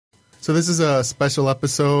So this is a special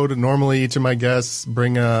episode. Normally, each of my guests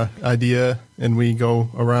bring an idea, and we go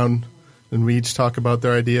around and we each talk about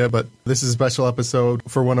their idea. But this is a special episode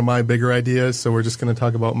for one of my bigger ideas, so we're just going to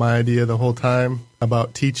talk about my idea the whole time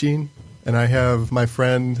about teaching. And I have my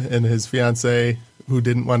friend and his fiancée who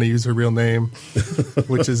didn't want to use her real name,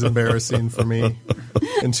 which is embarrassing for me.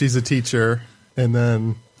 And she's a teacher. And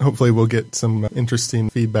then hopefully we'll get some interesting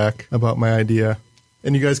feedback about my idea.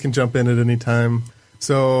 And you guys can jump in at any time.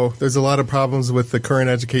 So there's a lot of problems with the current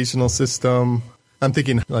educational system. I'm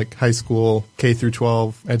thinking like high school, K through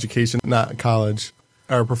 12 education, not college.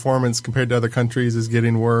 Our performance compared to other countries is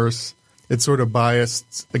getting worse. It's sort of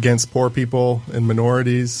biased against poor people and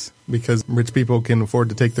minorities because rich people can afford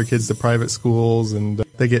to take their kids to private schools and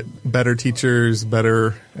they get better teachers,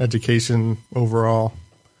 better education overall.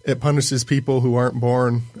 It punishes people who aren't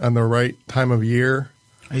born on the right time of year.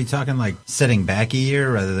 Are you talking like setting back a year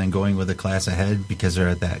rather than going with a class ahead because they're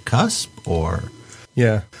at that cusp, or?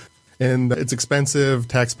 Yeah. And it's expensive.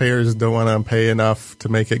 Taxpayers don't want to pay enough to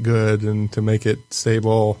make it good and to make it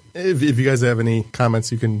stable. If you guys have any comments,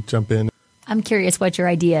 you can jump in. I'm curious what your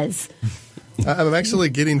idea is. I'm actually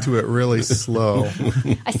getting to it really slow.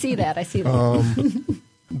 I see that.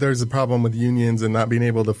 There's a problem with unions and not being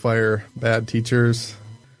able to fire bad teachers.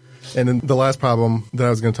 And then the last problem that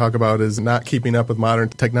I was going to talk about is not keeping up with modern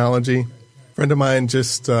technology. A friend of mine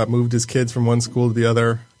just moved his kids from one school to the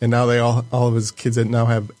other, and now all of his kids now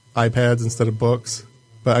have iPads instead of books.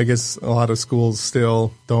 But I guess a lot of schools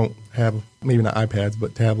still don't have, maybe not iPads,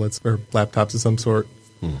 but tablets or laptops of some sort.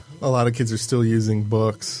 A lot of kids are still using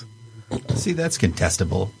books. See, that's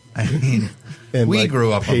contestable. I mean, and we like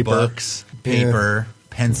grew up paper. with books, paper,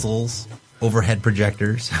 pencils, overhead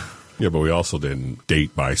projectors. Yeah, but we also didn't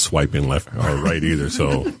date by swiping left or right either,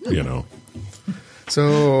 so, you know.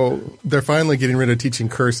 So they're finally getting rid of teaching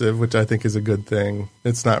cursive, which I think is a good thing.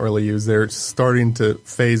 It's not really used. They're starting to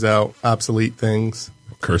phase out obsolete things.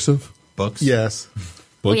 Cursive? Books? Yes.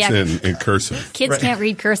 Books Well, yeah. in cursive. Kids can't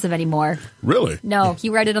read cursive anymore. Really? No,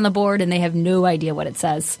 you write it on the board and they have no idea what it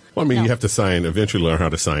says. Well, I mean, No. you have to eventually learn how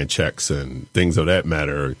to sign checks and things of that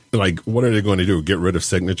matter. Like, what are they going to do? Get rid of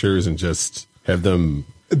signatures and just have them...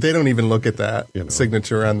 They don't even look at that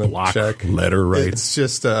signature on the block check. Letter, right? It's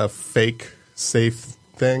just a fake safe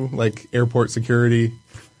thing, like airport security.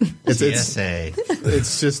 TSA.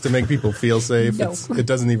 It's just to make people feel safe. No. It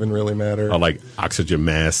doesn't even really matter. Or like oxygen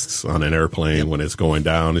masks on an airplane when it's going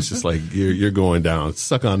down. It's just like, you're going down.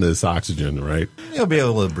 Suck on this oxygen, right? You'll be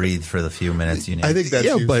able to breathe for the few minutes you need. I think that's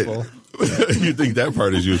useful. But you think that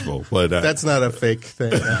part is useful. But That's not a fake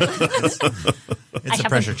thing. It's a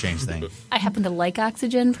pressure change thing. I happen to like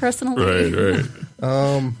oxygen personally.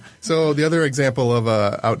 right. So the other example of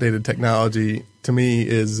outdated technology to me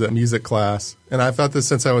is music class. And I've thought this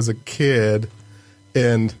since I was a kid.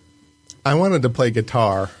 And I wanted to play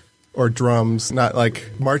guitar or drums, not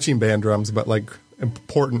like marching band drums, but like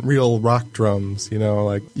important real rock drums,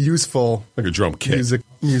 like useful Like a drum kit.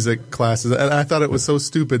 music classes. And I thought it was so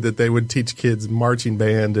stupid that they would teach kids marching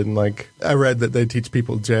band, and like I read that they teach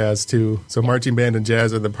people jazz too. So marching band and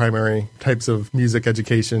jazz are the primary types of music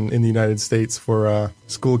education in the United States for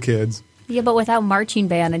school kids. Yeah, but without marching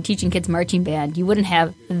band and teaching kids marching band, you wouldn't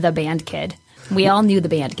have the band kid. We all knew the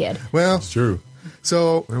band kid. Well, It's true.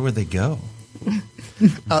 so Where would they go?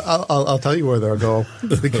 I'll tell you where they'll go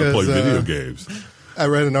because Play video games. I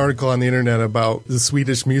read an article on the internet about the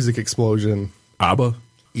Swedish music explosion. ABBA?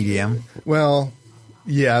 EDM? Well,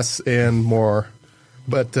 yes, and more.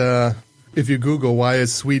 But if you Google why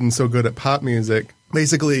is Sweden so good at pop music,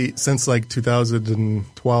 basically since like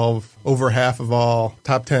 2012, over half of all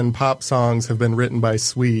top 10 pop songs have been written by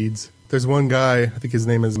Swedes. There's one guy, I think his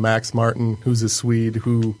name is Max Martin, who's a Swede,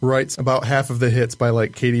 who writes about half of the hits by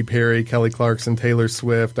like Katy Perry, Kelly Clarkson, Taylor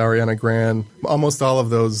Swift, Ariana Grande. Almost all of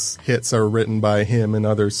those hits are written by him and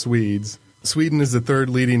other Swedes. Sweden is the third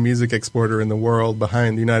leading music exporter in the world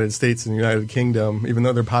behind the United States and the United Kingdom, even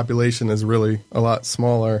though their population is really a lot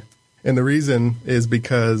smaller. And the reason is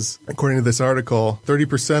because, according to this article,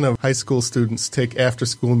 30% of high school students take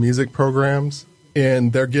after-school music programs,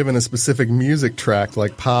 and they're given a specific music track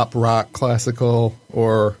like pop, rock, classical,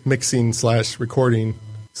 or mixing/recording.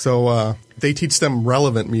 So they teach them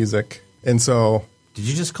relevant music. And so... Did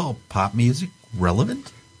you just call pop music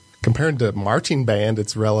relevant? Compared to marching band,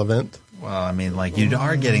 it's relevant. Well, I mean, like, you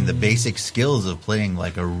are getting the basic skills of playing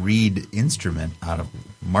like a reed instrument out of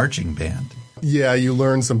marching band. Yeah, you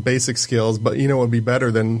learn some basic skills, but what would be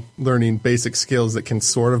better than learning basic skills that can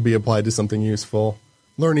sort of be applied to something useful?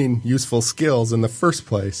 Learning useful skills in the first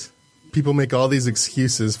place. People make all these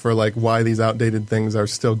excuses for like why these outdated things are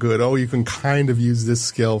still good. Oh, you can kind of use this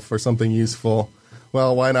skill for something useful.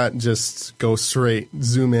 well, why not just go straight,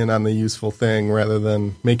 zoom in on the useful thing rather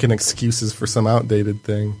than making excuses for some outdated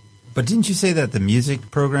thing? But didn't you say that the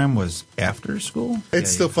music program was after school? It's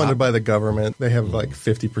still funded by the government. They have like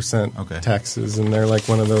 50% taxes, and they're like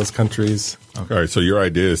one of those countries. Okay. All right, so your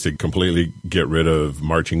idea is to completely get rid of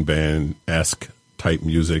marching band-esque type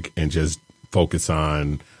music and just focus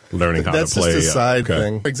on learning how to play. That's just a side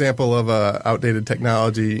thing. For example of outdated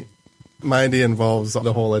technology, my idea involves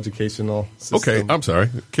the whole educational system. Okay, I'm sorry.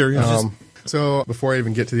 Curious. So before I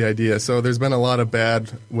even get to the idea, so there's been a lot of bad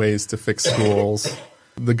ways to fix schools.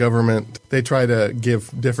 The government, they try to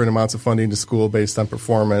give different amounts of funding to school based on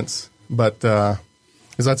performance, but there's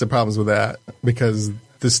lots of problems with that because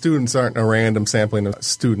the students aren't a random sampling of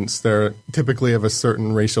students. They're typically of a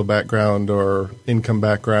certain racial background or income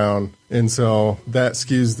background, and so that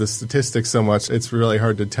skews the statistics so much, it's really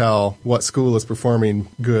hard to tell what school is performing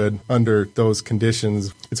good under those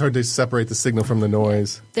conditions. It's hard to separate the signal from the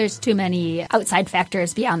noise. There's too many outside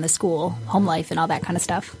factors beyond the school, home life, and all that kind of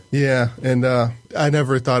stuff. Yeah, and I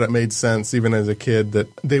never thought it made sense, even as a kid,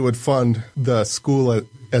 that they would fund the school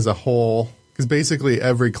as a whole. Because basically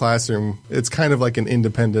every classroom, it's kind of like an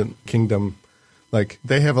independent kingdom. Like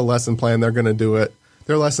they have a lesson plan, they're going to do it.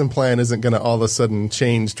 Their lesson plan isn't going to all of a sudden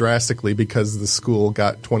change drastically because the school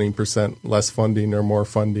got 20% less funding or more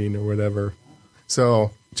funding or whatever.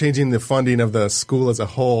 So changing the funding of the school as a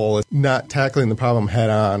whole is not tackling the problem head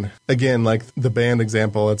on. Again, like the band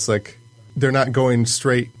example, it's like they're not going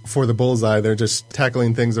straight for the bullseye. They're just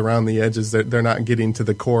tackling things around the edges. They're not getting to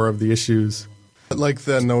the core of the issues. Like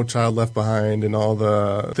the No Child Left Behind and all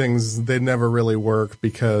the things, they never really work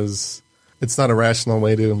because it's not a rational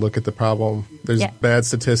way to look at the problem. There's bad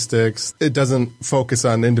statistics. It doesn't focus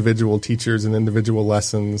on individual teachers and individual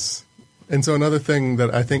lessons. And so another thing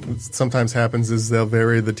that I think sometimes happens is they'll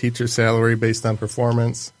vary the teacher's salary based on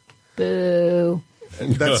performance. Boo.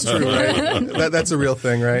 That's true, right? That's a real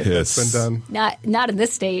thing, right? Yes. That's been done. Not in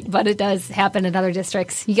this state, but it does happen in other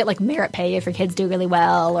districts. You get like merit pay if your kids do really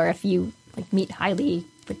well or if you like meet highly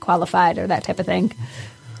qualified or that type of thing.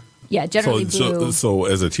 Yeah, generally boo. So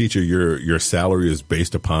as a teacher, your salary is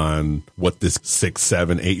based upon what this 6,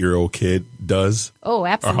 7, 8-year-old kid does? Oh,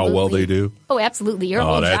 absolutely. Or how well they do? Oh, absolutely. Your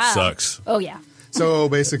whole that job. sucks. Oh, yeah. So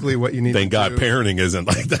basically what you need Thank to God do, parenting isn't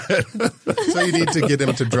like that. So you need to get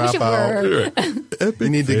him to drop out. You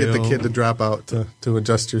need to get the fail. kid to drop out to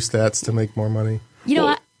adjust your stats to make more money. You know,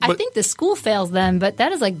 Well, I think the school fails them, but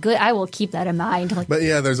that is like good. I will keep that in mind. Like, But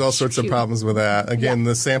yeah, there's all sorts of problems with that. Again,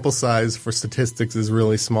 the sample size for statistics is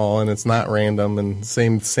really small and it's not random, and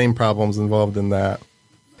same problems involved in that.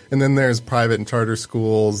 And then there's private and charter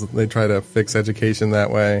schools. They try to fix education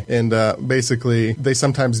that way. And basically, they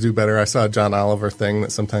sometimes do better. I saw a John Oliver thing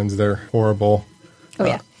that sometimes they're horrible. Oh,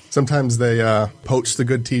 yeah. Sometimes they poach the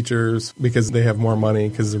good teachers because they have more money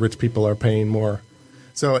because the rich people are paying more.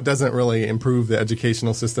 So it doesn't really improve the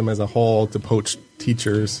educational system as a whole to poach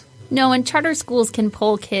teachers. No, and charter schools can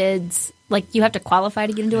pull kids. Like, you have to qualify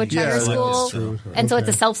to get into a charter school. That's true. And so it's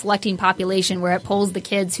a self-selecting population where it pulls the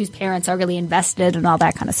kids whose parents are really invested and all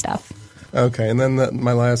that kind of stuff. Okay, and then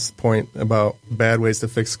my last point about bad ways to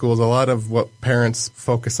fix schools, a lot of what parents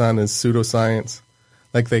focus on is pseudoscience.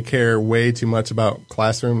 Like, they care way too much about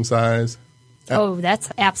classroom size. Oh, that's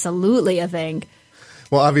absolutely a thing.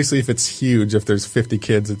 Well, obviously, if it's huge, if there's 50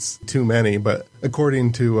 kids, it's too many. But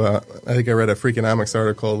according to, I think I read a Freakonomics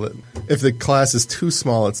article that if the class is too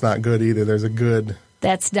small, it's not good either. There's a good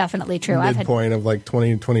That's definitely true. midpoint of like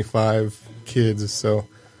 20 to 25 kids. So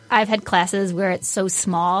I've had classes where it's so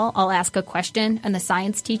small, I'll ask a question, and the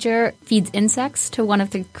science teacher feeds insects to one of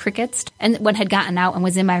the crickets. And one had gotten out and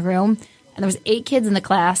was in my room, and there was 8 kids in the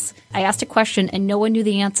class. I asked a question, and no one knew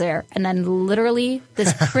the answer. And then literally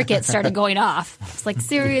this cricket started going off. It's like,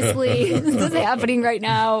 seriously, is this happening right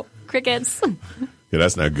now? Crickets. Yeah,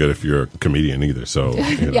 that's not good if you're a comedian either. So,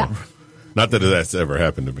 Yeah. Not that that's ever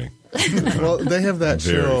happened to me. well, they have that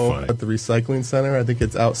Very show funny. at the recycling center. I think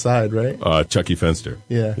it's outside, right? Chucky Fenster.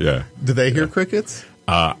 Yeah. Yeah. Do they hear crickets?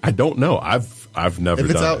 I don't know. I've never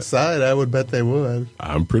If it's done it. outside, I would bet they would.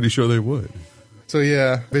 I'm pretty sure they would. So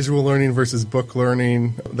yeah, visual learning versus book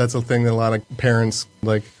learning. That's a thing that a lot of parents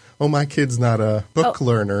like, oh, my kid's not a book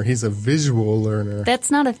learner. He's a visual learner.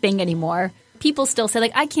 That's not a thing anymore. People still say,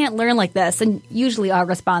 like, I can't learn like this. And usually our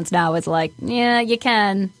response now is like, yeah, you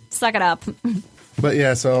can. Suck it up. But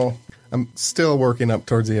yeah, so I'm still working up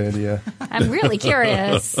towards the idea. I'm really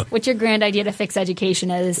curious what your grand idea to fix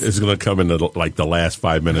education is. It's going to come in like the last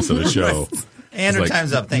 5 minutes of the show. And our It's like,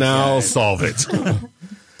 time's up. Thanks, now guys. solve it.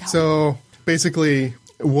 So basically,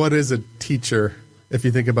 what is a teacher, if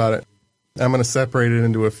you think about it? I'm going to separate it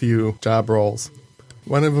into a few job roles.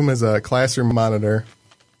 One of them is a classroom monitor.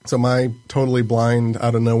 So my totally blind,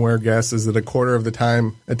 out of nowhere guess is that a quarter of the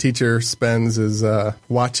time a teacher spends is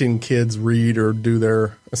watching kids read or do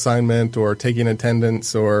their assignment or taking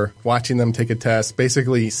attendance or watching them take a test,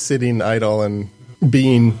 basically sitting idle and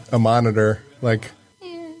being a monitor. Like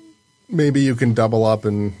maybe you can double up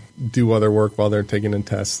and do other work while they're taking a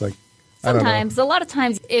test. Like sometimes, a lot of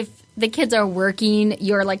times, if the kids are working,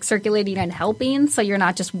 you're like circulating and helping, so you're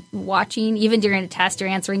not just watching. Even during a test, you're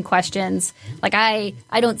answering questions. Like I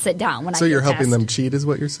don't sit down when I. So you're test. helping them cheat, is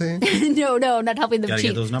what you're saying? No, not helping them Gotta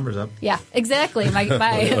cheat. get those numbers up. Yeah, exactly. My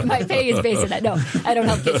pay is based on that. No, I don't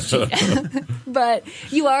help kids cheat. But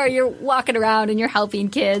you're walking around and you're helping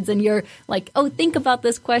kids, and you're like, oh, think about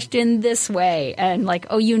this question this way, and like,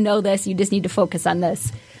 oh, you know this, you just need to focus on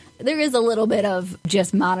this. There is a little bit of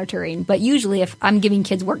just monitoring, but usually if I'm giving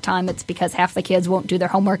kids work time, it's because half the kids won't do their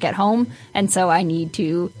homework at home, and so I need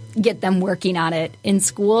to get them working on it in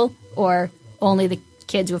school, or only the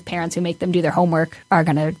kids with parents who make them do their homework are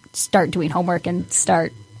going to start doing homework and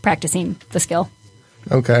start practicing the skill.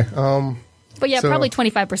 Okay. But yeah, probably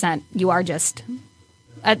 25% you are just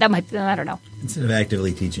that might, I don't know. Instead of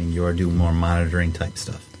actively teaching, you are doing more monitoring type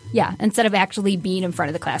stuff. Yeah, instead of actually being in front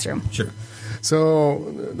of the classroom. Sure.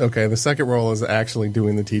 So, okay, the second role is actually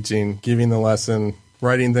doing the teaching, giving the lesson,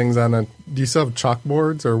 writing things on a... Do you still have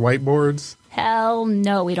chalkboards or whiteboards? Hell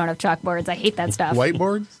no, we don't have chalkboards. I hate that stuff.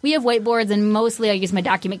 Whiteboards? We have whiteboards, and mostly I use my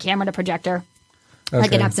document camera to projector.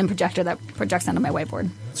 Like an Epson projector that projects onto my whiteboard.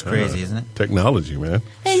 It's crazy, isn't it? Technology, man.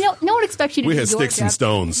 Hey, no one expects you to We do had your sticks job. and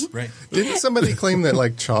stones. Right. Didn't somebody claim that,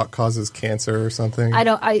 like, chalk causes cancer or something?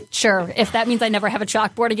 Sure. If that means I never have a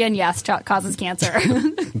chalkboard again, yes, chalk causes cancer.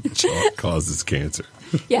 Chalk causes cancer.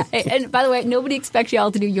 Yeah. And by the way, nobody expects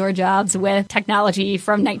y'all to do your jobs with technology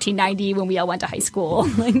from 1990 when we all went to high school.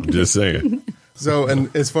 Just saying. So,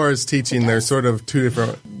 and as far as teaching, there's sort of two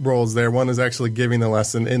different roles there. One is actually giving the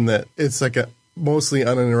lesson in that it's like a mostly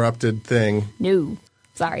uninterrupted thing. No.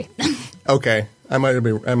 Sorry. Okay. I might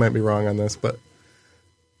be wrong on this, but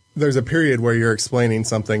there's a period where you're explaining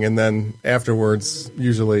something, and then afterwards,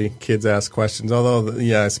 usually kids ask questions. Although,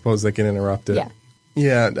 yeah, I suppose they can interrupt it. Yeah.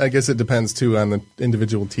 Yeah, I guess it depends, too, on the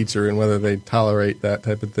individual teacher and whether they tolerate that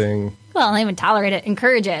type of thing. Well, not even tolerate it.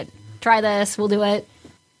 Encourage it. Try this. We'll do it.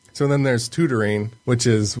 So then there's tutoring, which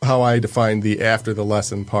is how I define the after the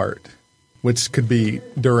lesson part, which could be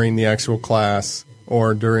during the actual class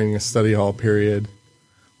or during a study hall period,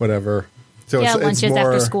 whatever. So Yeah, it's lunches more,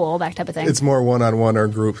 after school, that type of thing. It's more one-on-one or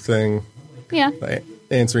group thing, Yeah.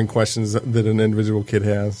 answering questions that an individual kid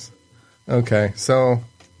has. Okay, so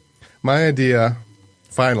my idea,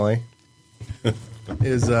 finally,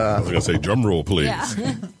 is I was going to say, drum roll, please.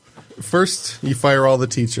 Yeah. first you fire all the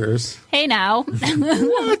teachers. Hey, now.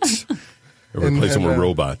 What? Replace them with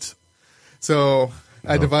robots. So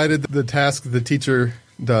I divided the task the teacher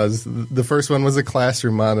does. The first one was a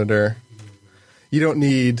classroom monitor. You don't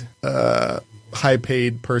need a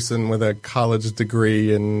high-paid person with a college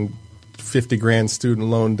degree and $50,000 student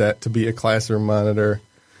loan debt to be a classroom monitor.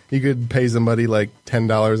 You could pay somebody like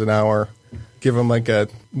 $10 an hour, give them like a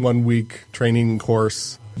 1-week training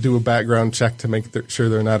course, do a background check to make sure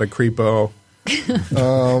they're not a creepo.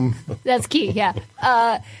 That's key, yeah.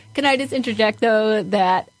 Can I just interject, though,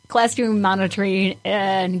 that classroom monitoring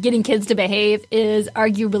and getting kids to behave is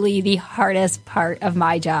arguably the hardest part of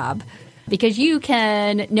my job. Because you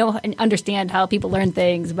can know and understand how people learn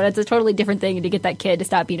things, but it's a totally different thing to get that kid to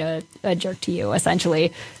stop being a jerk to you,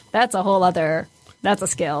 essentially. That's a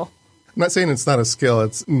skill. I'm not saying it's not a skill.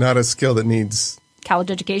 It's not a skill that needs... College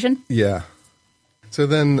education? Yeah. So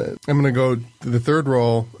then I'm going to go to the third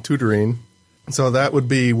role, tutoring. So that would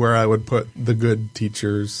be where I would put the good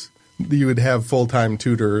teachers. You would have full-time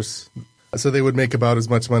tutors. So they would make about as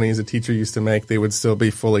much money as a teacher used to make. They would still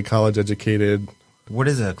be fully college educated. What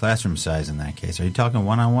is a classroom size in that case? Are you talking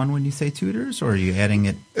one-on-one when you say tutors, or are you adding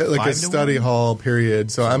it Like 5 a to study 1? hall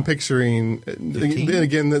period. So I'm picturing, 15?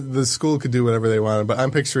 again, the school could do whatever they wanted, but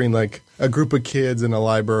I'm picturing like a group of kids in a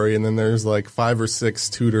library, and then there's like 5 or 6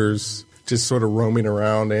 tutors just sort of roaming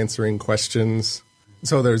around answering questions.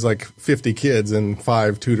 So there's like 50 kids and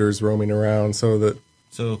 5 tutors roaming around. So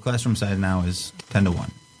Classroom size now is 10 to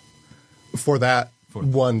 1. for that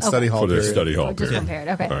one study hall For the period. study hall Just period. compared,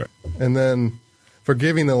 okay. All right. And then for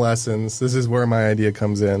giving the lessons, this is where my idea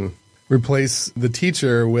comes in. Replace the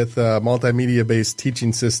teacher with a multimedia-based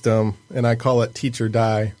teaching system, and I call it Teach or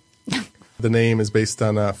Die. The name is based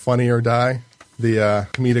on Funny or Die, the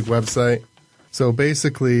comedic website. So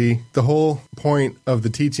basically, the whole point of the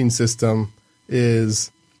teaching system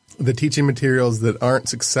is the teaching materials that aren't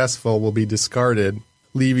successful will be discarded,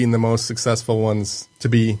 leaving the most successful ones to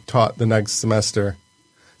be taught the next semester.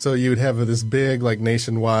 So you would have this big, like,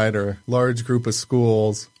 nationwide or large group of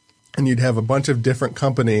schools, and you'd have a bunch of different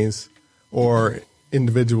companies or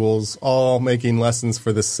individuals all making lessons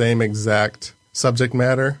for the same exact subject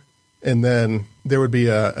matter. And then there would be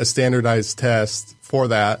a standardized test for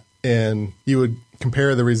that, and you would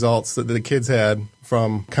compare the results that the kids had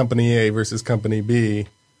from company A versus company B.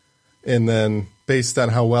 And then based on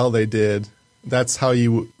how well they did, that's how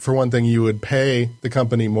for one thing, you would pay the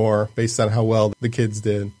company more based on how well the kids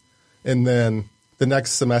did. And then the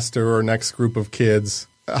next semester or next group of kids,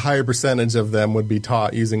 a higher percentage of them would be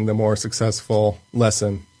taught using the more successful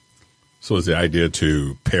lesson. So is the idea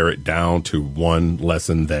to pare it down to one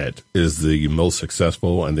lesson that is the most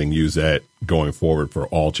successful and then use that going forward for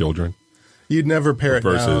all children? You'd never pare it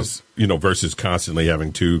versus, down. Versus constantly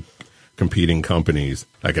having two competing companies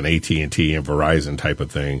like an AT&T and Verizon type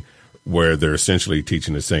of thing where they're essentially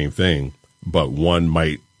teaching the same thing, but one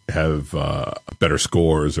might have better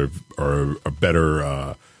scores or a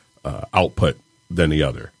better output than the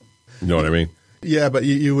other. You know what I mean? Yeah, but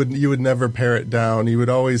you would never pare it down. You would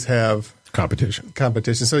always have competition.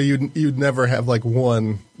 So you'd never have like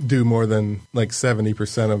one do more than like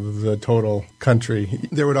 70% of the total country.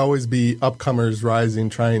 There would always be upcomers rising,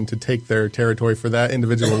 trying to take their territory for that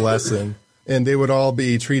individual lesson, and they would all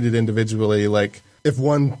be treated individually. Like if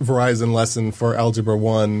one Verizon lesson for Algebra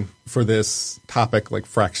 1 for this topic, like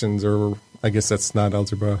fractions, or I guess that's not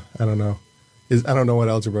algebra. I don't know. I don't know what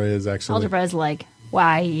algebra is actually. Algebra is like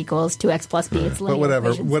y equals 2x plus b. It's linear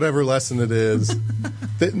but whatever lesson it is,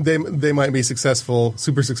 they might be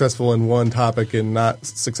super successful in one topic and not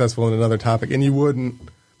successful in another topic, and you wouldn't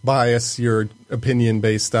bias your opinion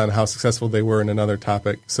based on how successful they were in another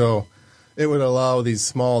topic. So it would allow these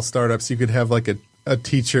small startups. You could have like a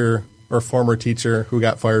teacher or former teacher who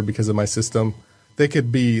got fired because of my system. They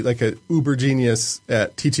could be like a uber genius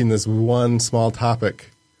at teaching this one small topic,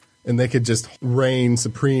 and they could just reign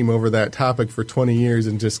supreme over that topic for 20 years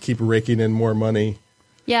and just keep raking in more money.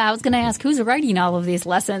 Yeah, I was going to ask, who's writing all of these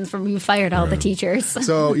lessons from you fired all the teachers?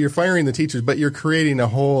 So you're firing the teachers, but you're creating a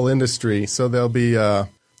whole industry. So there'll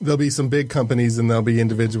be some big companies and there'll be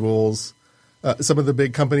individuals. Some of the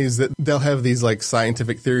big companies they'll have these like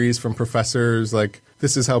scientific theories from professors, like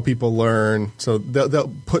this is how people learn. So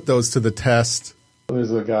they'll put those to the test.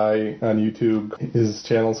 There's a guy on YouTube. His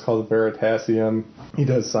channel's called Veritasium. He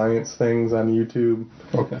does science things on YouTube.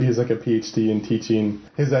 Okay. He has like a PhD in teaching.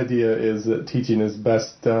 His idea is that teaching is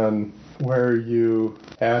best done where you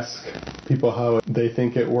ask people how they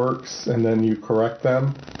think it works and then you correct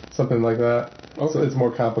them, something like that. Okay. So it's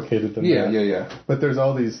more complicated than that. Yeah. But there's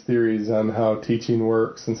all these theories on how teaching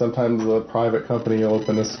works, and sometimes a private company will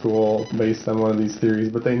open a school based on one of these theories,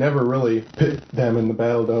 but they never really pit them in the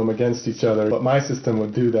battle dome against each other. But my system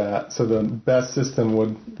would do that, so the best system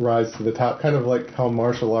would rise to the top, kind of like how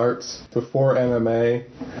martial arts, before MMA,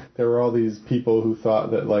 there were all these people who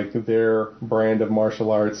thought that like their brand of martial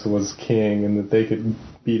arts was king and that they could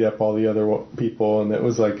beat up all the other people, and it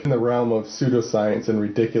was like in the realm of pseudoscience and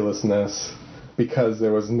ridiculousness, because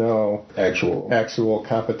there was no actual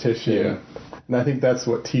competition. Yeah. And I think that's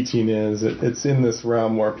what teaching is. It's in this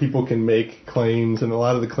realm where people can make claims, and a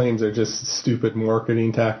lot of the claims are just stupid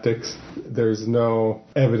marketing tactics. There's no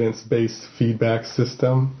evidence-based feedback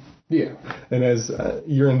system. Yeah. And as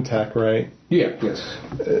you're in tech, right? Yeah, yes.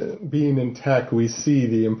 Being in tech, we see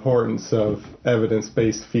the importance of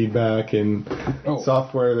evidence-based feedback in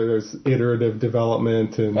software. There's iterative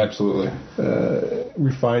development and absolutely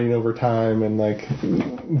refining over time, and like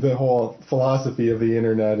the whole philosophy of the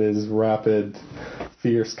internet is rapid,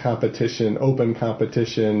 fierce competition, open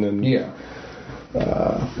competition, and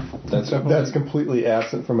that's completely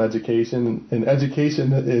absent from education. And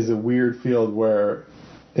education is a weird field where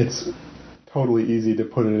it's totally easy to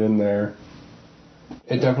put it in there.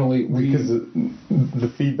 It definitely... Because the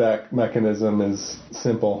feedback mechanism is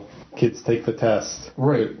simple. Kids take the test.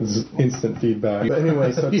 Right. It's instant feedback. But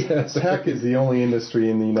anyway, so tech is the only industry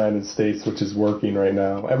in the United States which is working right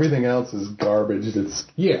now. Everything else is garbage. It's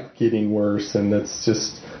getting worse, and it's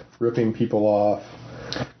just ripping people off.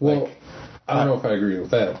 Well... I don't know if I agree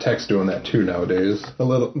with that. Tech's doing that too nowadays. A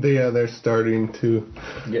little, they're starting to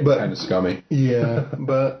get kind of scummy. Yeah,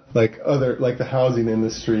 but like the housing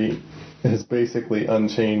industry is basically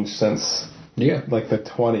unchanged since like the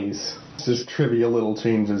 20s. It's just trivial little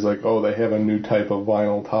changes, like they have a new type of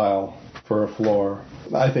vinyl tile for a floor.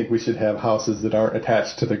 I think we should have houses that aren't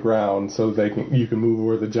attached to the ground, so you can move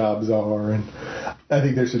where the jobs are. And I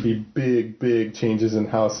think there should be big changes in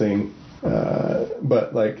housing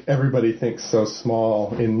But like everybody thinks so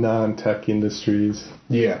small in non-tech industries.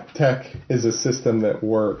 Yeah. Tech is a system that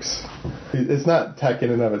works. It's not tech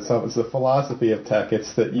in and of itself. It's the philosophy of tech.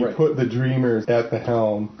 It's that you put the dreamers at the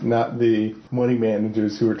helm, not the money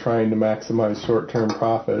managers who are trying to maximize short-term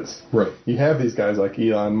profits. Right. You have these guys like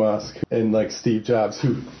Elon Musk and like Steve Jobs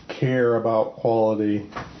who care about quality.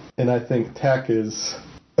 And I think tech is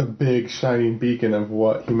a big shining beacon of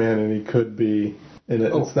what humanity could be. And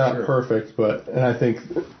it's not perfect, and I think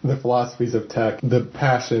the philosophies of tech, the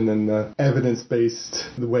passion and the evidence-based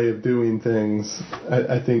the way of doing things,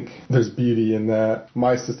 I think there's beauty in that.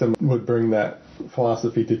 My system would bring that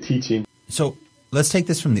philosophy to teaching. So let's take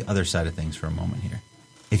this from the other side of things for a moment here.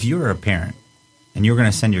 If you were a parent and you were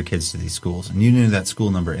going to send your kids to these schools and you knew that school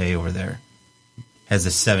number A over there has a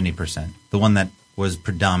 70%, the one that was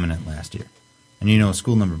predominant last year, and you know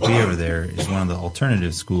school number B over there is one of the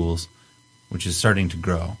alternative schools which is starting to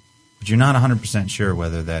grow, but you're not 100% sure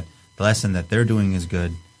whether that the lesson that they're doing is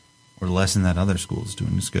good or the lesson that other school is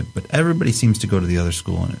doing is good. But everybody seems to go to the other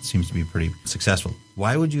school, and it seems to be pretty successful.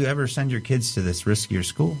 Why would you ever send your kids to this riskier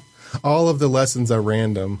school? All of the lessons are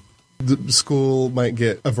random. The school might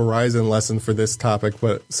get a Verizon lesson for this topic,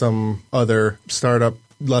 but some other startup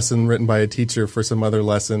lesson written by a teacher for some other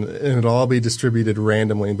lesson, and it'll all be distributed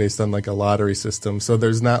randomly based on like a lottery system. So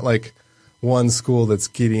there's not like one school that's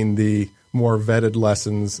getting the more vetted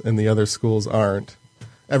lessons and the other schools aren't.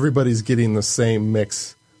 Everybody's getting the same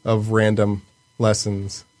mix of random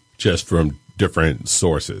lessons. Just from different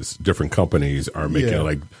sources. Different companies are making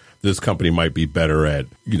like this company might be better at,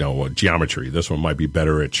 geometry. This one might be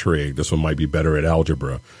better at trig. This one might be better at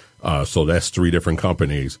algebra. So that's 3 different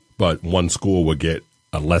companies, but one school would get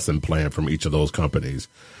a lesson plan from each of those companies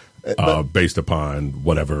based upon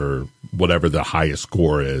whatever the highest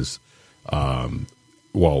score is.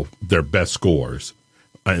 Their best scores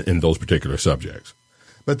in those particular subjects.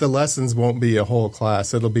 But the lessons won't be a whole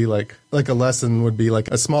class. It'll be like a lesson would be like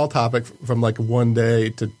a small topic from like 1 day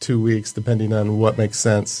to 2 weeks, depending on what makes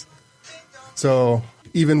sense. So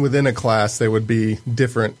even within a class, there would be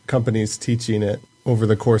different companies teaching it over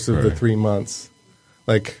the course of the 3 months.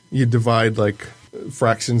 Like you divide like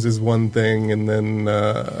fractions is one thing, and then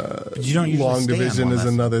long division is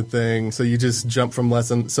another thing. So you just jump from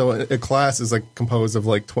lesson. So a class is like composed of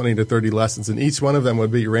like 20 to 30 lessons, and each one of them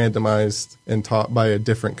would be randomized and taught by a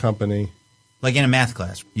different company. Like in a math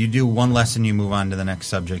class, you do one lesson, you move on to the next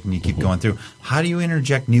subject, and you keep going through. How do you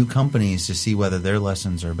interject new companies to see whether their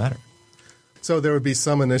lessons are better? So there would be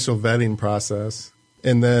some initial vetting process,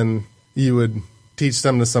 and then you would teach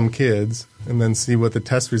them to some kids and then see what the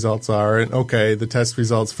test results are. And okay, the test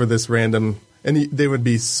results for this random, and they would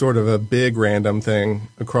be sort of a big random thing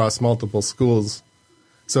across multiple schools.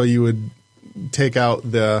 So you would take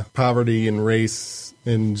out the poverty and race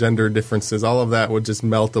and gender differences. All of that would just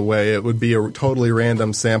melt away. It would be a totally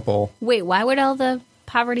random sample. Wait, why would all the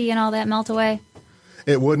poverty and all that melt away?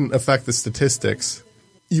 It wouldn't affect the statistics.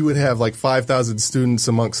 You would have like 5,000 students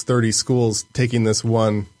amongst 30 schools taking this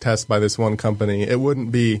one test by this one company. It wouldn't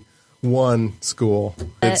be one school.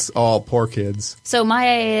 It's all poor kids. So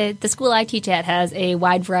the school I teach at has a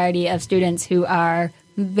wide variety of students who are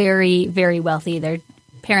very, very wealthy. Their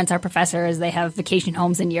parents are professors. They have vacation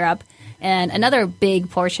homes in Europe. And another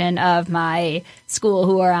big portion of my school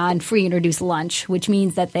who are on free and reduced lunch, which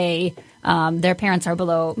means that their parents are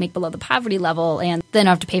make below the poverty level and then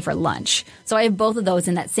have to pay for lunch. So I have both of those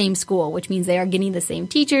in that same school, which means they are getting the same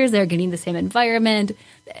teachers, they're getting the same environment.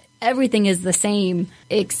 Everything is the same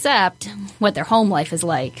except what their home life is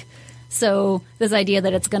like. So this idea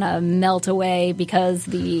that it's going to melt away because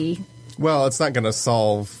Well, it's not going to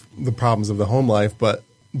solve the problems of the home life, but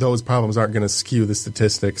those problems aren't going to skew the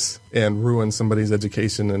statistics and ruin somebody's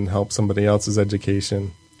education and help somebody else's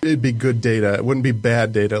education. It'd be good data. It wouldn't be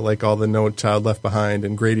bad data like all the No Child Left Behind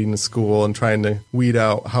and grading the school and trying to weed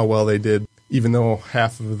out how well they did, even though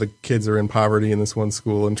half of the kids are in poverty in this one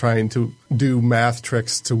school, and trying to do math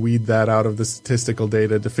tricks to weed that out of the statistical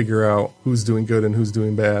data to figure out who's doing good and who's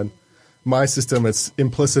doing bad. My system, it's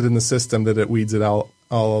implicit in the system that it weeds it out,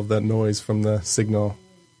 all of that noise from the signal.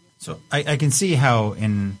 So I can see how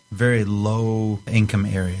in very low-income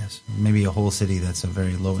areas, maybe a whole city that's a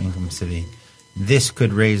very low-income city, this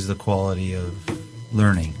could raise the quality of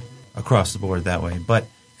learning across the board that way. But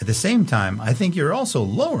at the same time, I think you're also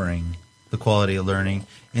lowering the quality of learning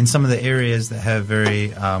in some of the areas that have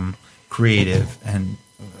very creative and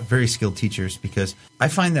very skilled teachers, because I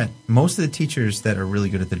find that most of the teachers that are really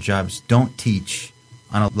good at their jobs don't teach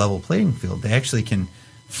on a level playing field. They actually can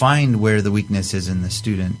find where the weakness is in the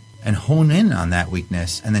student and hone in on that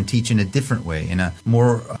weakness and then teach in a different way, in a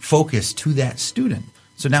more focus to that student.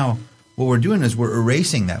 So now what we're doing is we're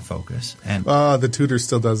erasing that focus. And The tutor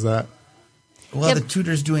still does that. well, the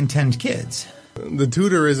tutor's doing 10 kids. The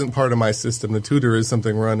tutor isn't part of my system. The tutor is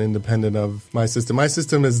something run independent of my system. My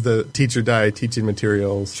system is the teacher diet teaching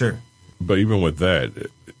materials. Sure. But even with that,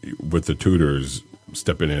 with the tutors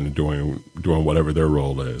stepping in and doing whatever their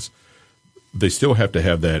role is, they still have to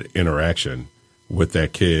have that interaction with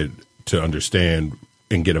that kid to understand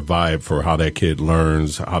and get a vibe for how that kid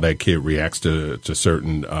learns, how that kid reacts to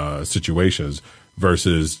certain situations,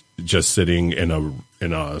 versus just sitting in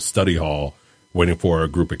a study hall waiting for a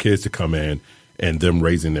group of kids to come in and them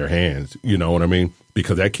raising their hands. You know what I mean?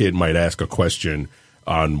 Because that kid might ask a question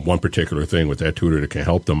on one particular thing with that tutor that can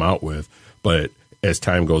help them out with. But as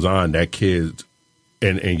time goes on, that kid,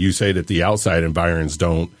 and you say that the outside environs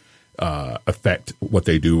don't affect what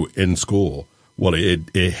they do in school. Well,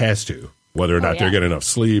 it has to. Whether or not they're getting enough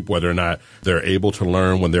sleep, whether or not they're able to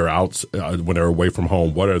learn when they're out, when they're away from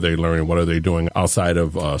home, what are they learning? What are they doing outside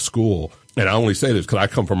of school? And I only say this because I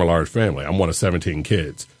come from a large family. I'm one of 17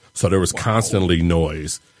 kids. So there was constantly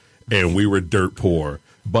noise, and we were dirt poor.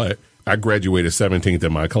 But I graduated 17th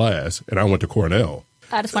in my class, and I went to Cornell.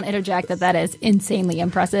 I just want to interject that is insanely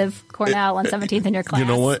impressive. Cornell on 17th in your class. You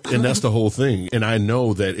know what? And that's the whole thing. And I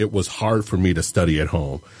know that it was hard for me to study at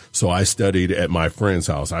home. So I studied at my friend's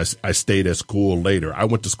house. I stayed at school later. I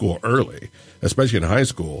went to school early, especially in high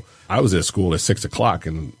school. I was at school at 6 o'clock,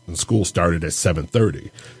 and school started at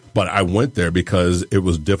 7:30. But I went there because it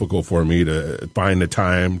was difficult for me to find the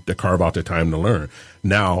time, to carve out the time to learn.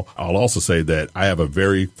 Now, I'll also say that I have a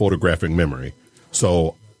very photographic memory.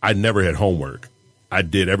 So I never had homework. I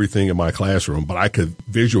did everything in my classroom, but I could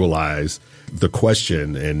visualize the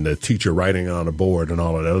question and the teacher writing on a board and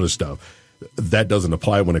all of that other stuff. That doesn't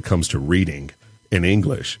apply when it comes to reading in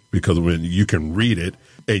English, because when you can read it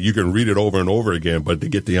and you can read it over and over again, but to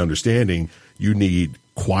get the understanding, you need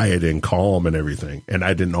quiet and calm and everything. And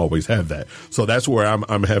I didn't always have that. So that's where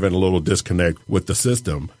I'm having a little disconnect with the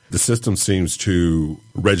system. The system seems too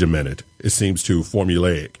regimented. It seems too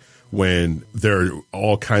formulaic, when there are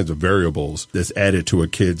all kinds of variables that's added to a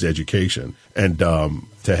kid's education. And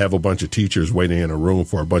to have a bunch of teachers waiting in a room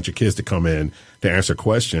for a bunch of kids to come in to answer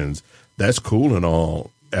questions, that's cool and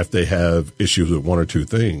all if they have issues with one or two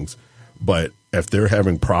things. But if they're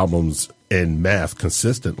having problems in math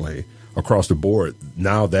consistently across the board,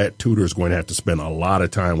 now that tutor is going to have to spend a lot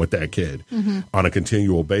of time with that kid on a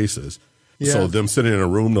continual basis. Yeah. So them sitting in a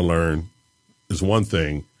room to learn is one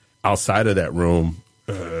thing. Outside of that room,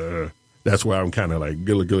 that's why I'm kind of like, you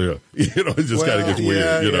know, it just kind of gets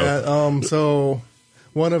weird, you know. Yeah. So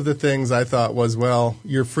one of the things I thought was, well,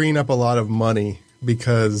 you're freeing up a lot of money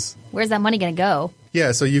because where's that money going to go?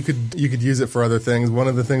 Yeah, so you could use it for other things. One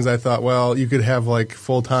of the things I thought, well, you could have like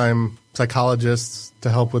full-time psychologists to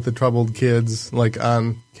help with the troubled kids, like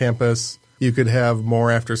on campus. You could have more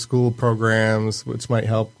after-school programs, which might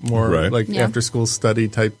help more, after-school study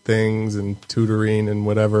type things and tutoring and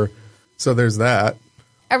whatever. So there's that.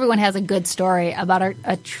 Everyone has a good story about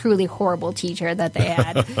a truly horrible teacher that they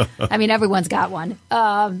had. I mean, everyone's got one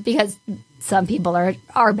because some people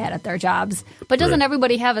are bad at their jobs. But doesn't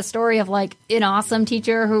everybody have a story of like an awesome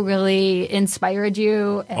teacher who really inspired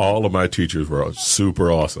you? All of my teachers were super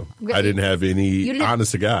awesome. I didn't have any,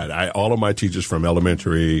 honest to God, all of my teachers from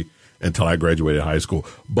elementary until I graduated high school.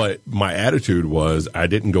 But my attitude was I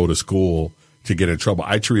didn't go to school to get in trouble.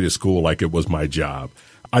 I treated school like it was my job.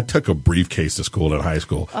 I took a briefcase to school in high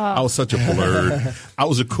school. I was such a blurred. I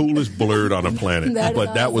was the coolest blurred on the planet,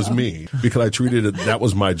 that was me because I treated it, that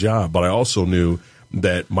was my job. But I also knew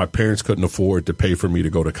that my parents couldn't afford to pay for me to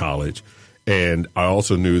go to college. And I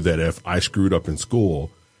also knew that if I screwed up in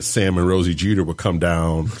school, Sam and Rosie Geeter would come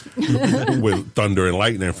down with thunder and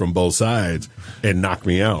lightning from both sides and knock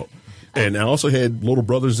me out. And I also had little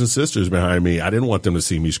brothers and sisters behind me. I didn't want them to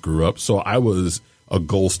see me screw up. So I was a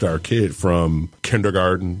gold star kid from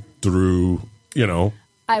kindergarten through,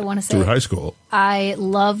 I want to say through high school. I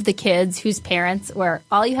love the kids whose parents where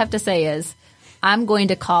all you have to say is, I'm going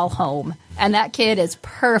to call home. And that kid is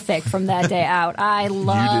perfect from that day out. I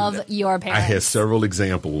love your parents. I had several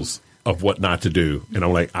examples of what not to do. And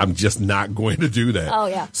I'm like, I'm just not going to do that. Oh,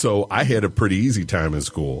 yeah. So I had a pretty easy time in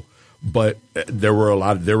school. But there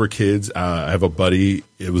were kids. I have a buddy.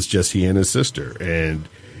 It was just he and his sister. And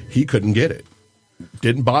he couldn't get it.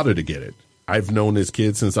 Didn't bother to get it. I've known this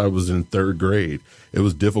kid since I was in third grade. It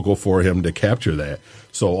was difficult for him to capture that.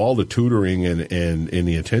 So all the tutoring and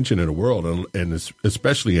the attention in the world, and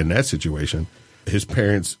especially in that situation, his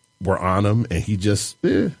parents were on him, and he just,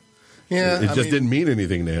 it didn't mean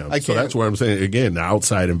anything to him. So that's why I'm saying, again, the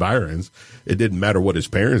outside environs, it didn't matter what his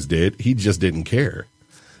parents did. He just didn't care.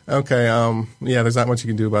 Okay, yeah, there's not much you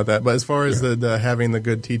can do about that. But as far as the having the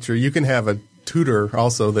good teacher, you can have a tutor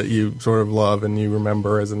also that you sort of love and you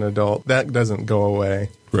remember as an adult. That doesn't go away.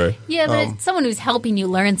 Right. Yeah, but someone who's helping you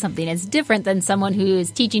learn something is different than someone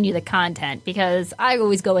who's teaching you the content, because I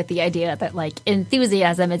always go with the idea that, like,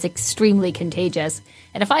 enthusiasm is extremely contagious.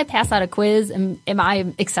 And if I pass out a quiz, am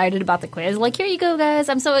I excited about the quiz? Like, here you go, guys.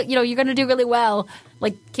 I'm so, you're going to do really well.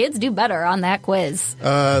 Like, kids do better on that quiz.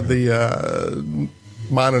 The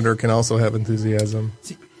monitor can also have enthusiasm.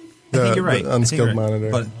 See, I think you're right. The unskilled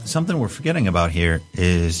monitor. But something we're forgetting about here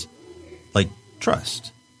is, like,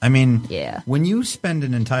 trust. I mean, when you spend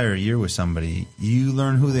an entire year with somebody, you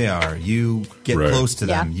learn who they are. You get close to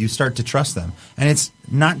them. You start to trust them. And it's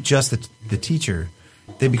not just the teacher.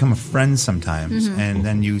 They become a friend sometimes, and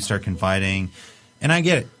then you start confiding. And I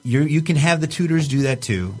get it. You can have the tutors do that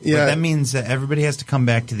too. Yeah. But that means that everybody has to come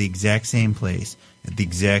back to the exact same place at the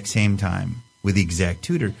exact same time with the exact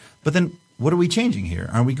tutor. But then what are we changing here?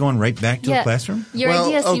 Are we going right back to a classroom? Your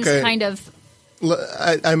idea seems kind of...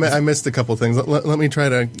 I missed a couple things. Let me try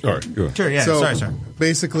to... All right, go ahead. Sure, yeah, so sorry.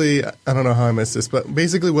 Basically, I don't know how I missed this, but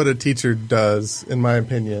basically what a teacher does, in my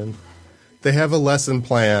opinion, they have a lesson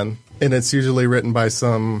plan, and it's usually written by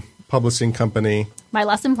some publishing company. My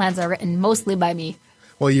lesson plans are written mostly by me.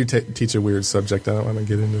 Well, you teach a weird subject. I don't want to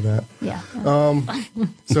get into that. Yeah.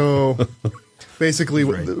 So basically,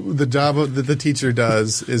 the job that the teacher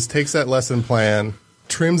does is takes that lesson plan,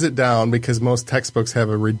 trims it down, because most textbooks have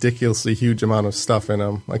a ridiculously huge amount of stuff in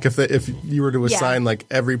them. Like if you were to assign like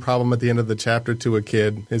every problem at the end of the chapter to a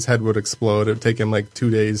kid, his head would explode. It would take him like 2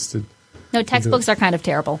 days to... No, textbooks are kind of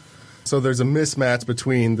terrible. So there's a mismatch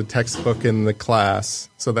between the textbook and the class.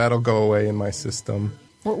 So that'll go away in my system.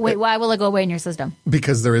 Wait, why will it go away in your system?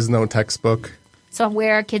 Because there is no textbook. So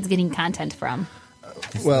where are kids getting content from?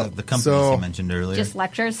 Well, the companies you mentioned earlier. Just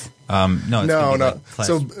lectures? No. Like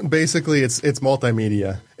so basically, it's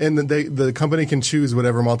multimedia, and the company can choose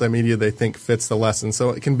whatever multimedia they think fits the lesson. So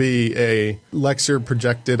it can be a lecture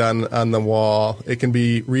projected on the wall. It can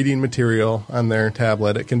be reading material on their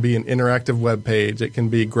tablet. It can be an interactive web page. It can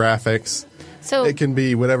be graphics. So it can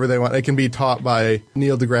be whatever they want. It can be taught by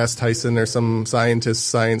Neil deGrasse Tyson or some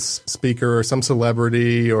science speaker or some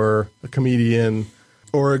celebrity or a comedian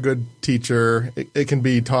or a good teacher. It can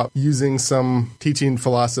be taught using some teaching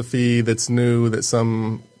philosophy that's new that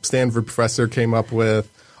some Stanford professor came up with.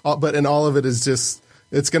 And all of it is just,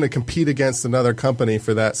 it's going to compete against another company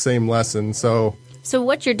for that same lesson. So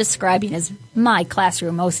what you're describing is my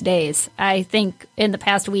classroom most days. I think in the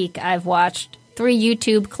past week I've watched 3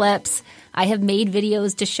 YouTube clips. I have made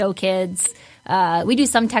videos to show kids. We do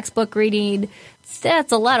some textbook reading.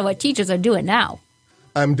 That's a lot of what teachers are doing now.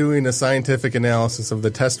 I'm doing a scientific analysis of the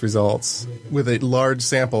test results with a large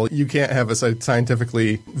sample. You can't have a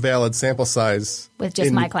scientifically valid sample size with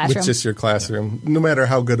just my classroom. With just your classroom, no matter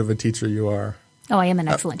how good of a teacher you are. Oh, I am an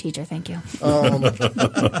excellent teacher. Thank you.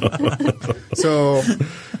 So,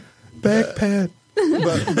 back pat.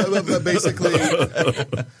 But basically,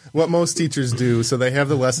 what most teachers do, so they have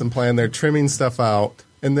the lesson plan, they're trimming stuff out,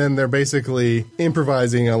 and then they're basically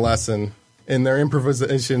improvising a lesson. And their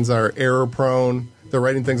improvisations are error-prone. They're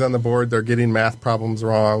writing things on the board. They're getting math problems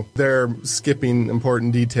wrong. They're skipping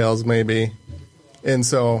important details, maybe. And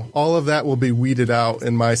so all of that will be weeded out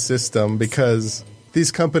in my system, because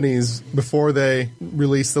these companies, before they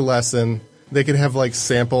release the lesson, they could have like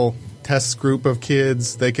sample test group of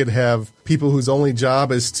kids. They could have people whose only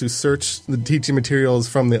job is to search the teaching materials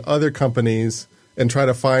from the other companies and try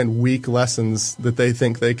to find weak lessons that they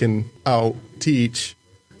think they can out-teach.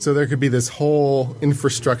 So there could be this whole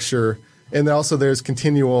infrastructure. And also there's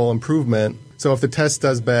continual improvement. So if the test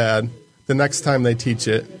does bad, the next time they teach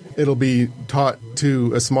it, it'll be taught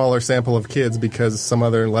to a smaller sample of kids because some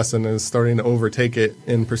other lesson is starting to overtake it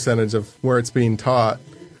in percentage of where it's being taught.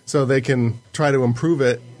 So they can try to improve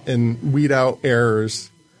it and weed out errors.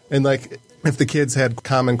 And like if the kids had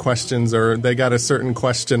common questions or they got a certain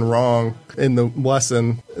question wrong in the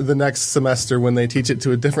lesson, the next semester when they teach it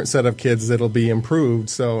to a different set of kids, it'll be improved.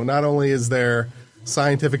 So not only is there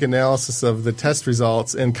scientific analysis of the test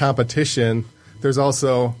results and competition, there's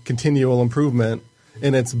also continual improvement,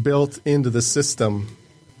 and it's built into the system.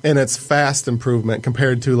 And it's fast improvement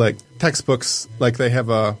compared to like textbooks, like they have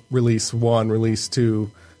a release 1, release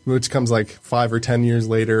 2, which comes like 5 or 10 years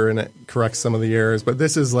later and it corrects some of the errors. But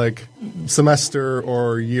this is like semester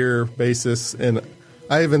or year basis. And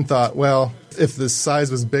I even thought, well, if the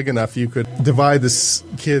size was big enough, you could divide the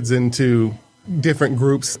kids into different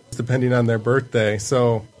groups depending on their birthday.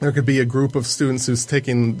 So there could be a group of students who's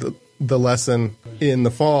taking the lesson in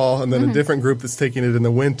the fall, and then a different group that's taking it in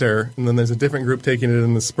the winter, and then there's a different group taking it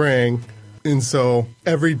in the spring. And so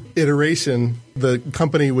every iteration, the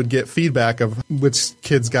company would get feedback of which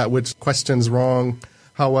kids got which questions wrong,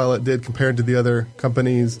 how well it did compared to the other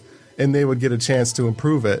companies, and they would get a chance to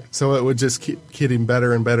improve it. So it would just keep getting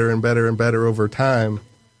better and better and better and better over time.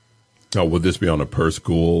 Now, would this be on a per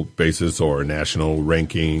school basis or a national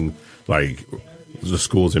ranking, like the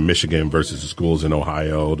schools in Michigan versus the schools in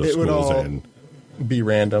Ohio, the It would schools all in... be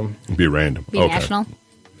random. Be random. Be national.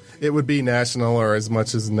 It would be national, or as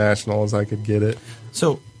much as national as I could get it.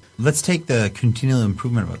 So let's take the continual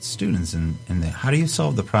improvement about students and how do you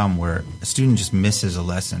solve the problem where a student just misses a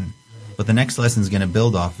lesson, but the next lesson is going to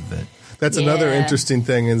build off of it? That's another interesting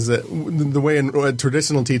thing is that the way a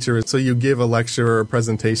traditional teacher is, so you give a lecture or a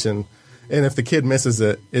presentation, and if the kid misses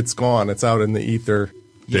it, it's gone. It's out in the ether.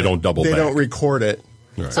 They don't double back. They don't record it.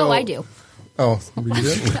 Right. So, I do. Oh, you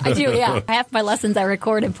did? I do, yeah. Half my lessons I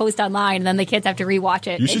record and post online, and then the kids have to rewatch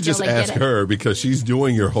it. You should just ask her because she's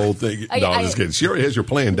doing your whole thing. No, I'm just kidding. She already has your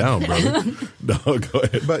plan down, brother. No, go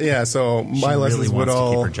ahead. But yeah, so my lessons really would wants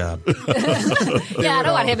all... to keep her job. Yeah, I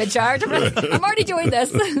don't want him in charge. I'm already doing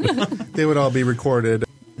this. They would all be recorded.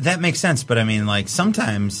 That makes sense, but I mean, like,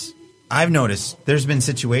 sometimes I've noticed there's been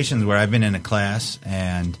situations where I've been in a class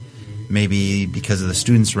and maybe because of the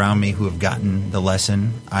students around me who have gotten the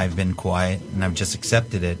lesson, I've been quiet and I've just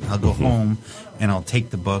accepted it. I'll go home and I'll take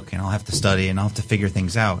the book and I'll have to study and I'll have to figure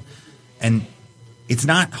things out. And it's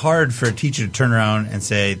not hard for a teacher to turn around and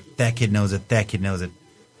say, that kid knows it, that kid knows it,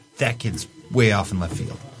 that kid's way off in left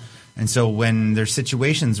field. And so when there's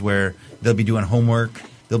situations where they'll be doing homework,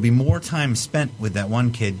 there'll be more time spent with that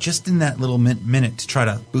one kid just in that little minute to try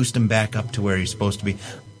to boost him back up to where he's supposed to be.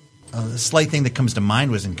 A slight thing that comes to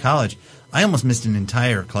mind was in college, I almost missed an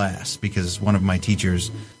entire class because one of my teachers,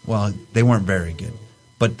 well, they weren't very good.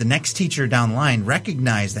 But the next teacher down the line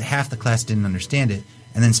recognized that half the class didn't understand it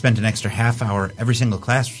and then spent an extra half hour every single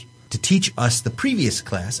class to teach us the previous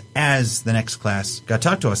class as the next class got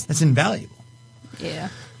taught to us. That's invaluable. Yeah.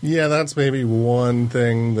 Yeah, that's maybe one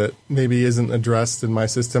thing that maybe isn't addressed in my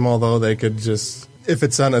system, although they could just... If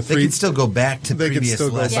it's on a they could still go back to previous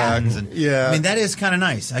lessons. And, yeah. I mean, that is kind of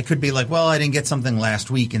nice. I could be like, well, I didn't get something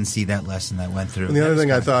last week and see that lesson that went through. And the other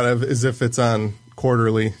thing I thought of is if it's on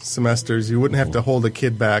quarterly semesters, you wouldn't have to hold a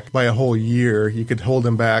kid back by a whole year. You could hold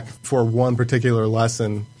him back for one particular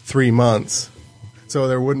lesson 3 months. So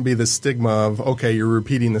there wouldn't be the stigma of, okay, you're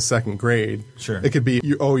repeating the second grade. Sure. It could be,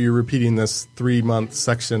 you're repeating this 3-month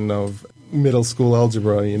section of middle school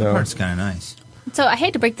algebra, you know. That part's kind of nice. So I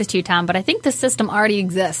hate to break this to you, Tom, but I think the system already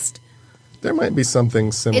exists. There might be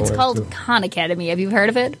something similar. It's called Khan Academy. Have you heard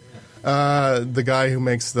of it? The guy who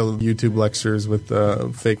makes the YouTube lectures with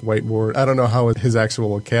the fake whiteboard. I don't know how his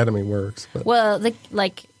actual academy works. But. Well,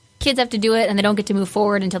 kids have to do it, and they don't get to move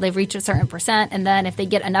forward until they've reached a certain percent. And then if they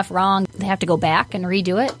get enough wrong, they have to go back and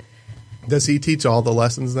redo it. Does he teach all the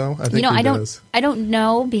lessons, though? I think he does. I don't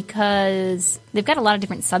know because they've got a lot of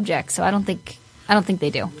different subjects, so I don't think they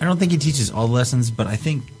do. I don't think he teaches all the lessons, but I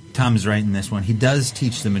think Tom is right in this one. He does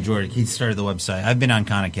teach the majority. He started the website. I've been on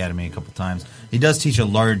Khan Academy a couple times. He does teach a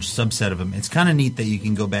large subset of them. It's kind of neat that you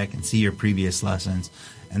can go back and see your previous lessons,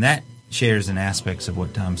 and that shares in aspects of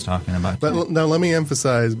what Tom's talking about. But now let me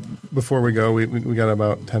emphasize, before we go, we got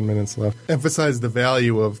about 10 minutes left, emphasize the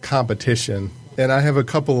value of competition. And I have a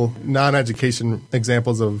couple non-education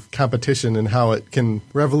examples of competition and how it can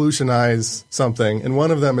revolutionize something. And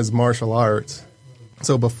one of them is martial arts.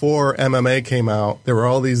 So before MMA came out, there were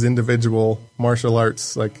all these individual martial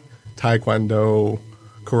arts like taekwondo,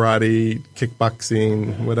 karate,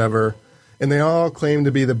 kickboxing, whatever. And they all claimed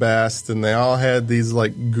to be the best, and they all had these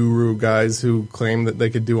like guru guys who claimed that they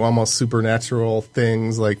could do almost supernatural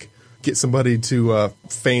things, like get somebody to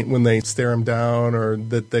faint when they stare them down, or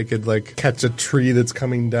that they could like catch a tree that's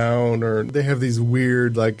coming down, or they have these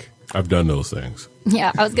weird like... I've done those things.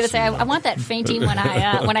 Yeah, I was going to say, I want that fainting when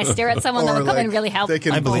I stare at someone that will come and really help. They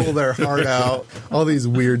can pull their heart out, all these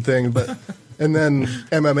weird things. And then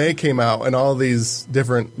MMA came out, and all these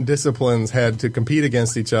different disciplines had to compete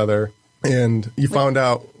against each other. And you found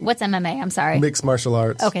out... What's MMA? I'm sorry. Mixed martial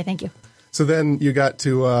arts. Okay, thank you. So then you got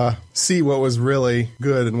to see what was really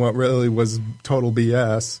good and what really was total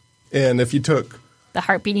BS. And if you took... The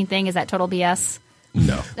heart beating thing, is that total BS?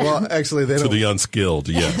 No. Well, actually, they don't... To the unskilled,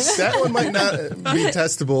 yes. That one might not be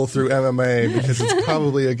testable through MMA because it's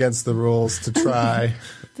probably against the rules to try.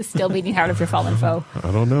 The still beating heart of your fallen foe.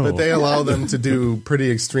 I don't know. But they allow them to do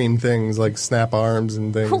pretty extreme things like snap arms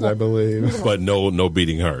and things, I believe. But no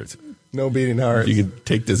beating hearts. No beating hearts. You can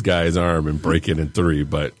take this guy's arm and break it in 3,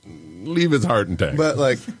 but leave his heart intact. But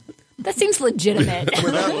like That seems legitimate.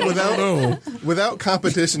 Without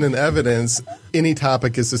competition and evidence, any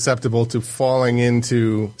topic is susceptible to falling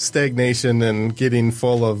into stagnation and getting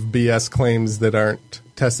full of BS claims that aren't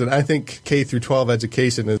tested. I think K through 12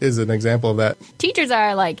 education is an example of that. Teachers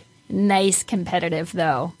are like nice competitive,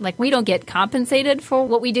 though. Like, we don't get compensated for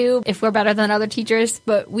what we do if we're better than other teachers,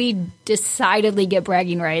 but we decidedly get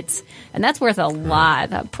bragging rights, and that's worth a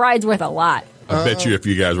lot. That pride's worth a lot. I bet you if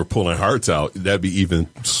you guys were pulling hearts out, that'd be even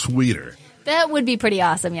sweeter. That would be pretty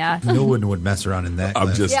awesome, yeah. No one would mess around in that.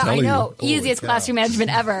 I'm just telling you. Yeah, I know. Easiest classroom management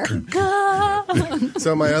ever.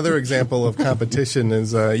 So my other example of competition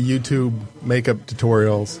is YouTube makeup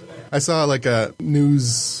tutorials. I saw like a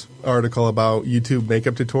news article about YouTube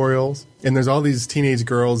makeup tutorials, and there's all these teenage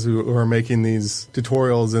girls who are making these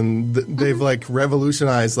tutorials, and they've like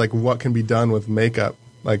revolutionized like what can be done with makeup.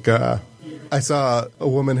 Like I saw a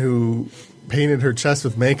woman who painted her chest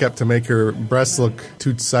with makeup to make her breasts look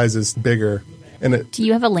 2 sizes bigger. And do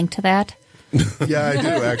you have a link to that? Yeah, I do,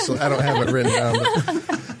 actually. I don't have it written down.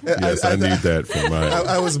 But yes, I need that for mine.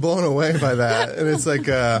 I was blown away by that. And it's like...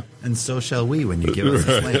 and so shall we when you give us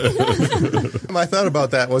this link. My thought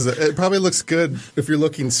about that was it probably looks good if you're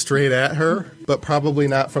looking straight at her, but probably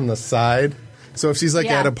not from the side. So if she's like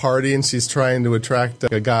at a party and she's trying to attract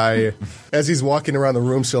a guy, as he's walking around the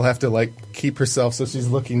room, she'll have to like keep herself so she's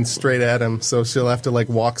looking straight at him. So she'll have to like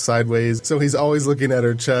walk sideways. So he's always looking at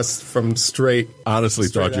her chest from straight. Honestly,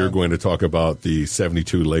 thought you were going to talk about the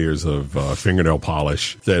 72 layers of fingernail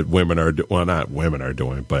polish that women are not women are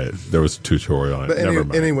doing, but there was a tutorial on it. Never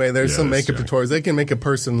mind. Anyway, there's some makeup tutorials. They can make a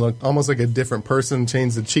person look almost like a different person,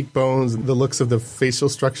 change the cheekbones, the looks of the facial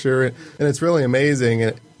structure, and it's really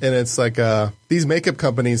amazing. And it's like these makeup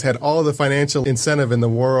companies had all the financial incentive in the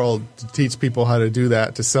world to teach people how to do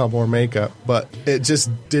that, to sell more makeup. But it just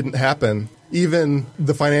didn't happen. Even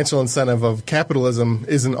the financial incentive of capitalism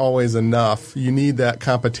isn't always enough. You need that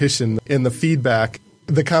competition and the feedback.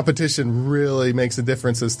 The competition really makes a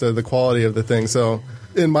difference as to the quality of the thing. So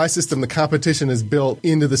in my system, the competition is built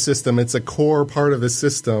into the system. It's a core part of the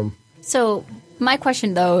system. So my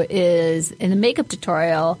question, though, is in the makeup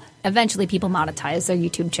tutorial, eventually people monetize their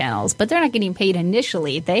YouTube channels, but they're not getting paid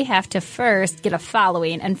initially. They have to first get a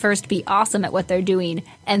following and first be awesome at what they're doing,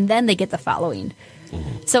 and then they get the following.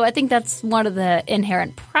 So I think that's one of the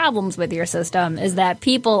inherent problems with your system is that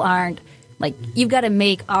people aren't like, you've got to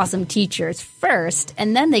make awesome teachers first,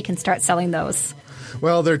 and then they can start selling those.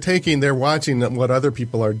 Well, they're watching what other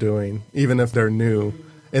people are doing, even if they're new,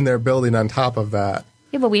 and they're building on top of that.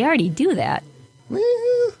 Yeah, but we already do that.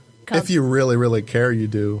 If you really, really care, you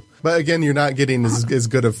do. But again, you're not getting as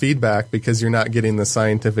good of feedback because you're not getting the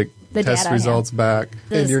scientific test results back.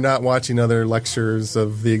 And you're not watching other lectures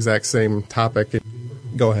of the exact same topic.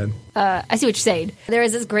 Go ahead. I see what you're saying. There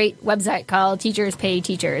is this great website called Teachers Pay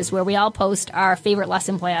Teachers where we all post our favorite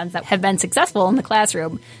lesson plans that have been successful in the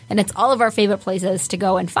classroom. And it's all of our favorite places to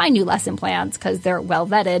go and find new lesson plans because they're well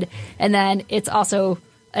vetted. And then it's also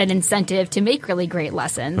an incentive to make really great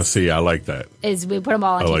lessons. See, I like that. Is we put them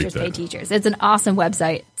all on Teachers Pay Teachers. It's an awesome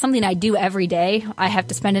website. Something I do every day. I have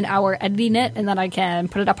to spend an hour editing it, and then I can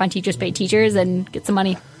put it up on Teachers Pay Teachers and get some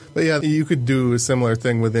money. But yeah, you could do a similar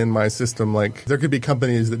thing within my system. Like, there could be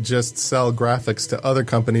companies that just sell graphics to other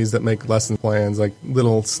companies that make lesson plans, like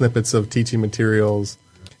little snippets of teaching materials.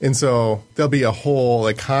 And so there'll be a whole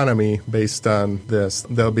economy based on this.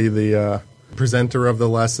 There'll be the presenter of the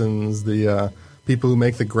lessons, the people who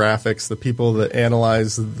make the graphics, the people that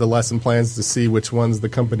analyze the lesson plans to see which ones the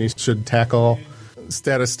company should tackle,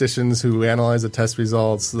 statisticians who analyze the test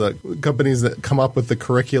results, the companies that come up with the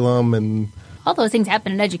curriculum, and all those things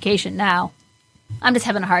happen in education now. I'm just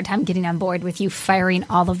having a hard time getting on board with you firing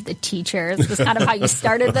all of the teachers. That's kind of how you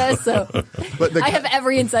started this. So I have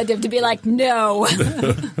every incentive to be like, no.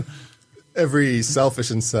 Every selfish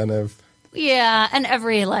incentive. Yeah, and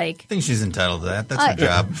every, I think she's entitled to that. That's her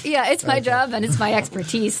job. Yeah, it's my job, and it's my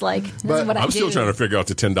expertise. This is what I do. I'm still trying to figure out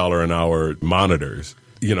the $10 an hour monitors.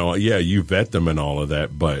 You know, yeah, you vet them and all of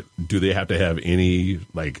that, but do they have to have any,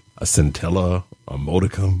 a scintilla, a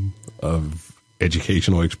modicum of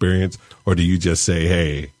educational experience? Or do you just say,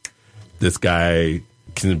 hey, this guy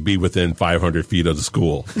can be within 500 feet of the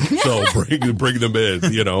school, so bring them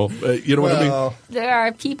in, you know what I mean? There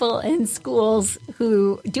are people in schools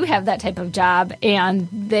who do have that type of job, and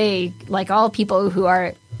they, like all people who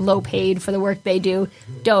are low paid for the work they do,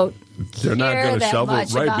 they're not going to shovel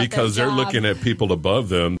it, right? Because they're looking at people above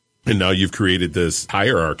them. And now you've created this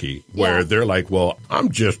hierarchy where they're like, well,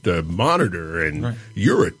 I'm just a monitor and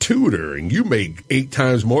you're a tutor and you make 8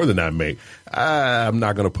 times more than I make. I'm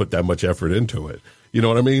not going to put that much effort into it. You know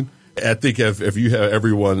what I mean? I think if you have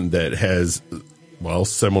everyone that has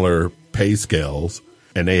similar pay scales,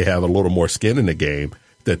 and they have a little more skin in the game,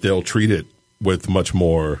 that they'll treat it with much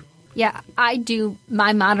more. Yeah, I do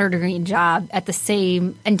my monitoring job at the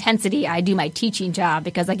same intensity I do my teaching job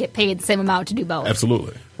because I get paid the same amount to do both.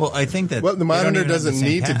 Absolutely. Well, I think that the monitor doesn't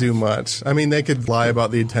need to do much. I mean, they could lie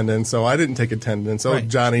about the attendance. So I didn't take attendance. Oh, right.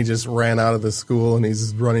 Johnny just ran out of the school and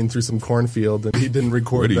he's running through some cornfield and he didn't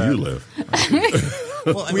record Where that. do you live?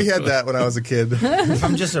 Well, We had that when I was a kid.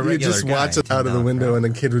 I'm just a You regular just guy, watch it out of the $10 window crowd.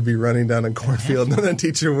 and the kid would be running down a cornfield and then the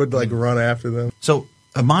teacher would run after them. So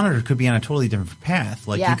a monitor could be on a totally different path.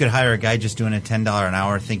 Like Yeah. you could hire a guy just doing a $10 an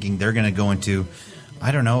hour thinking they're going to go into,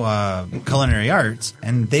 I don't know, culinary arts,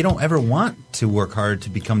 and they don't ever want to work hard to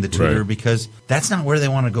become the tutor Right. because that's not where they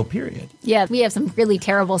want to go, period. Yeah, we have some really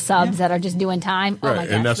terrible subs that are just doing time. Oh my Right,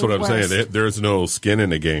 gosh, and that's the what I'm worst. saying. There's no skin in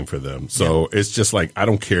the game for them. So it's just like, I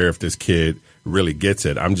don't care if this kid really gets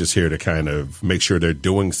it. I'm just here to kind of make sure they're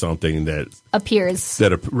doing something that Appears.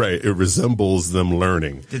 right, it resembles them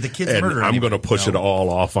learning. Did the kids and murder I'm anybody? going to push it No.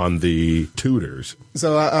 all off on the tutors.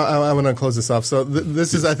 So I'm going to close this off. So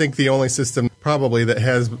this is, I think, the only system probably that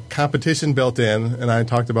has competition built in, and I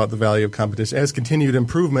talked about the value of competition. It has continued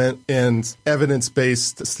improvement and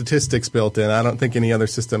evidence-based statistics built in. I don't think any other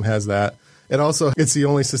system has that. It's the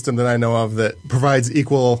only system that I know of that provides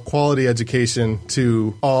equal quality education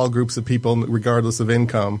to all groups of people regardless of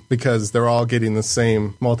income because they're all getting the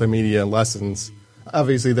same multimedia lessons.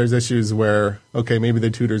 Obviously, there's issues where, okay, maybe the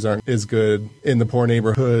tutors aren't as good in the poor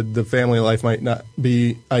neighborhood. The family life might not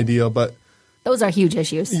be ideal, but Those are huge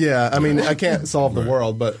issues. yeah, I mean, I can't solve the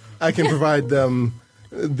world, but I can provide them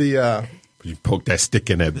the You poke that stick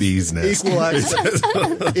in that bee's nest.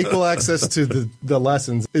 equal access to the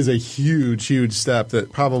lessons is a huge, huge step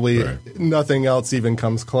that probably nothing else even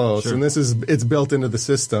comes close. Sure. And it's built into the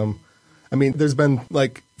system. I mean, there's been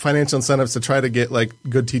financial incentives to try to get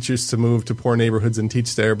good teachers to move to poor neighborhoods and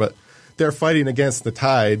teach there, but they're fighting against the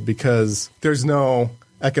tide because there's no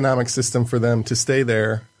economic system for them to stay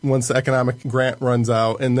there once the economic grant runs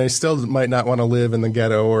out, and they still might not want to live in the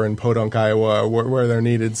ghetto or in Podunk, Iowa, where they're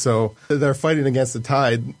needed. So they're fighting against the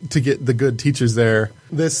tide to get the good teachers there.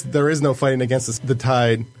 There is no fighting against the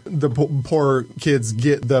tide. The poor kids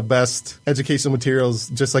get the best educational materials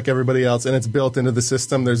just like everybody else, and it's built into the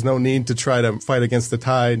system. There's no need to try to fight against the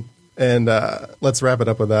tide. And let's wrap it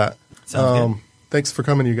up with that. Sounds good. Thanks for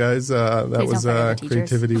coming, you guys. That Please was don't forget the teachers.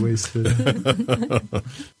 Creativity Wasted.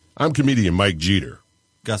 I'm comedian Mike Geeter.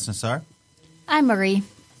 Gus N. I'm Marie.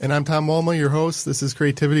 And I'm Tom Walma, your host. This is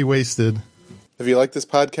Creativity Wasted. If you like this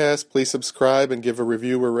podcast, please subscribe and give a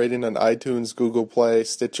review or rating on iTunes, Google Play,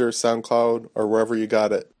 Stitcher, SoundCloud, or wherever you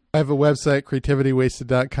got it. I have a website,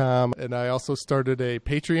 creativitywasted.com, and I also started a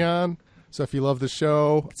Patreon. So if you love the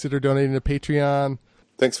show, consider donating to Patreon.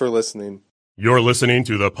 Thanks for listening. You're listening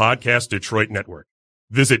to the Podcast Detroit Network.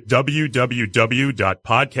 Visit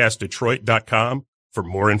www.podcastdetroit.com for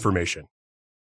more information.